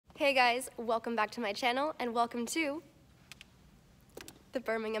Hey guys, welcome back to my channel and welcome to the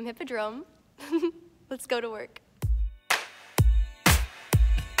Birmingham Hippodrome. Let's go to work.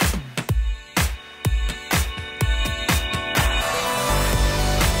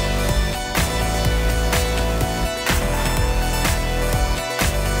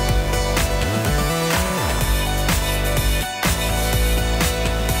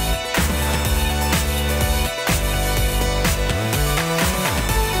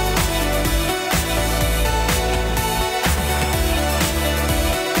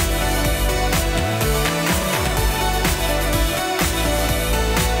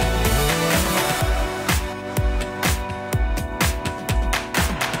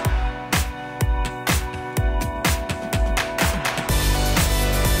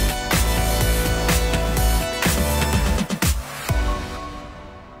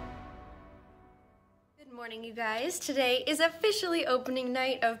 Morning, you guys. Today is officially opening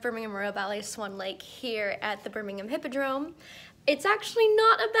night of Birmingham Royal Ballet Swan Lake here at the Birmingham Hippodrome. It's actually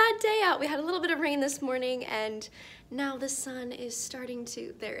not a bad day out. We had a little bit of rain this morning and now the sun is starting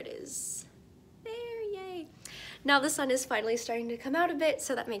to, there it is. There, yay. Now the sun is finally starting to come out a bit,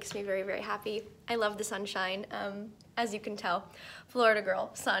 so that makes me very, very happy. I love the sunshine. As you can tell, Florida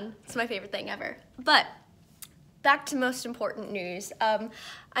girl, sun, it's my favorite thing ever. But back to most important news.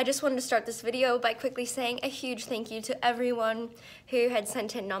 I just wanted to start this video by quickly saying a huge thank you to everyone who had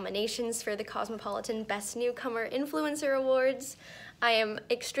sent in nominations for the Cosmopolitan Best Newcomer Influencer Awards. I am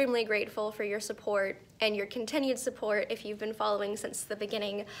extremely grateful for your support and your continued support if you've been following since the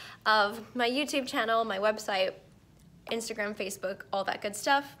beginning of my YouTube channel, my website, Instagram, Facebook, all that good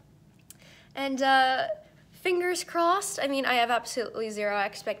stuff. And fingers crossed. I mean, I have absolutely zero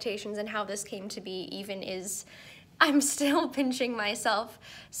expectations in how this came to be, I'm still pinching myself.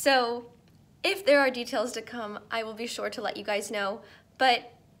 So if there are details to come, I will be sure to let you guys know.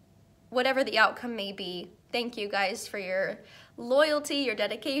 But whatever the outcome may be, thank you guys for your loyalty, your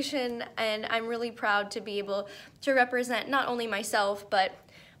dedication, and I'm really proud to be able to represent not only myself, but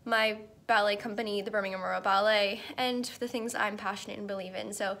my ballet company, the Birmingham Royal Ballet, and the things I'm passionate and believe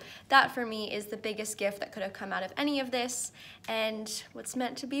in. So that for me is the biggest gift that could have come out of any of this, and what's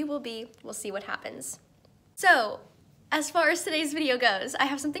meant to be will be. We'll see what happens. So as far as today's video goes, I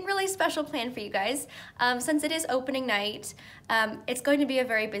have something really special planned for you guys. Since it is opening night, it's going to be a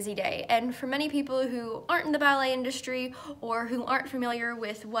very busy day, and for many people who aren't in the ballet industry or who aren't familiar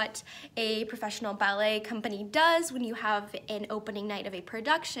with what a professional ballet company does when you have an opening night of a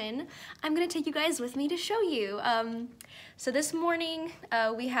production, I'm going to take you guys with me to show you. So this morning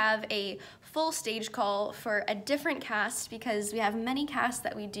we have a full stage call for a different cast because we have many casts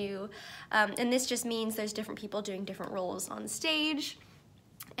that we do, and this just means there's different people doing different roles on stage.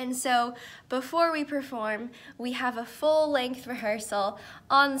 And so before we perform, we have a full-length rehearsal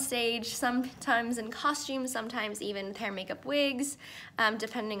on stage, sometimes in costume, sometimes even with hair, makeup, wigs,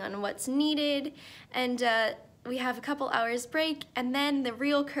 depending on what's needed. And we have a couple hours break, and then the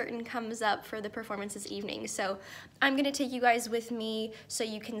real curtain comes up for the performance this evening. So I'm gonna take you guys with me so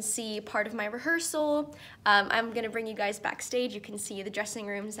you can see part of my rehearsal. I'm gonna bring you guys backstage. You can see the dressing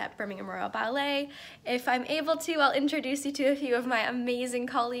rooms at Birmingham Royal Ballet. If I'm able to, I'll introduce you to a few of my amazing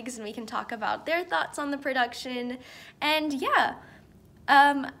colleagues and we can talk about their thoughts on the production. And yeah,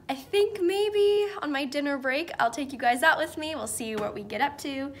 I think maybe on my dinner break, I'll take you guys out with me. We'll see what we get up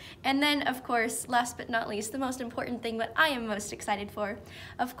to. And then, of course, last but not least, the most important thing, what I am most excited for,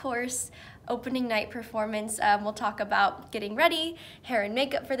 of course, opening night performance. We'll talk about getting ready, hair and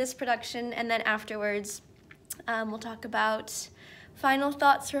makeup for this production, and then afterwards, we'll talk about final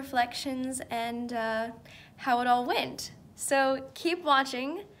thoughts, reflections, and how it all went. So keep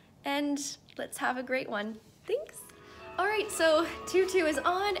watching, and let's have a great one. Thanks. Alright, so 2-2 is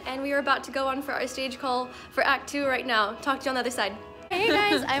on, and we are about to go on for our stage call for Act 2 right now. Talk to you on the other side. Hey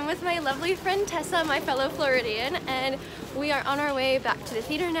guys, I'm with my lovely friend Tessa, my fellow Floridian, and we are on our way back to the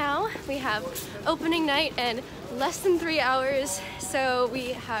theater now. We have opening night in less than 3 hours, so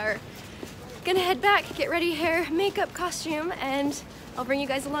we are gonna head back, get ready, hair, makeup, costume, and I'll bring you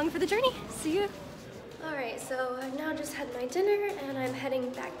guys along for the journey. See you. Alright, so I've now just had my dinner, and I'm heading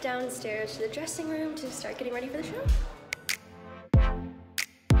back downstairs to the dressing room to start getting ready for the show.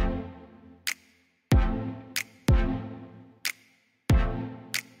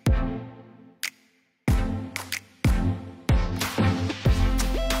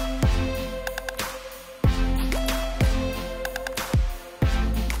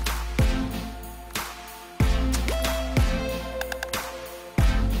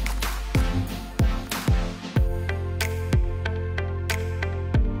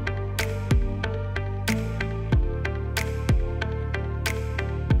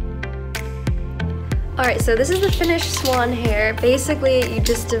 Alright, so this is the finished swan hair. Basically, you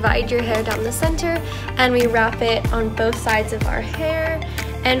just divide your hair down the center and we wrap it on both sides of our hair.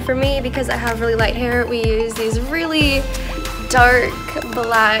 And for me, because I have really light hair, we use these really dark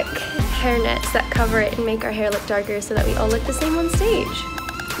black hair nets that cover it and make our hair look darker so that we all look the same on stage.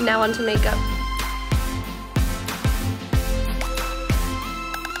 Now onto makeup.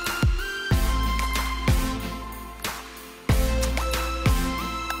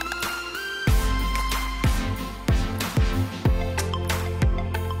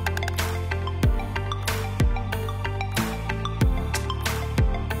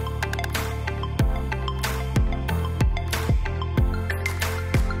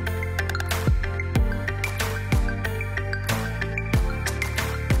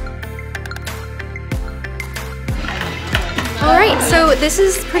 Alright, so this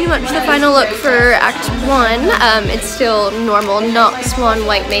is pretty much the final look for Act 1. It's still normal, not swan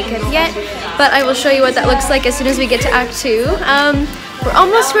white makeup yet, but I will show you what that looks like as soon as we get to Act 2. We're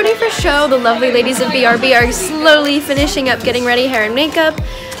almost ready for show. The lovely ladies of BRB are slowly finishing up getting ready, hair and makeup.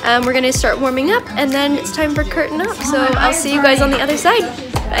 We're going to start warming up, and then it's time for curtain up, so I'll see you guys on the other side.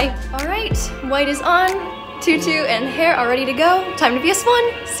 Bye. Alright, white is on, tutu and hair are ready to go. Time to be a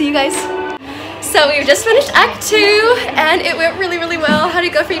swan. See you guys. So we've just finished Act 2, and it went really, really well. How did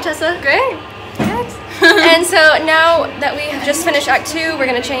it go for you, Tessa? Great. Yes. And so now that we have just finished Act 2, we're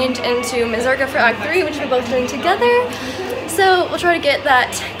going to change into Mazurka for Act 3, which we're both doing together. So we'll try to get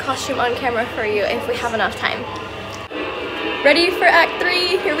that costume on camera for you if we have enough time. Ready for Act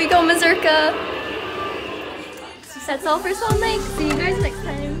 3? Here we go, Mazurka. That's all for Swan Lake. See you guys next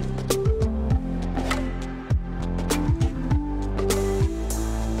time.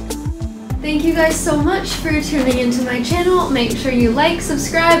 Thank you guys so much for tuning into my channel. Make sure you like,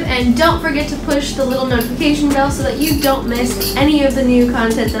 subscribe, and don't forget to push the little notification bell so that you don't miss any of the new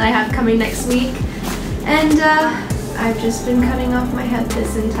content that I have coming next week. And I've just been cutting off my head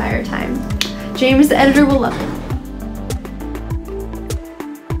this entire time. James, the editor, will love it.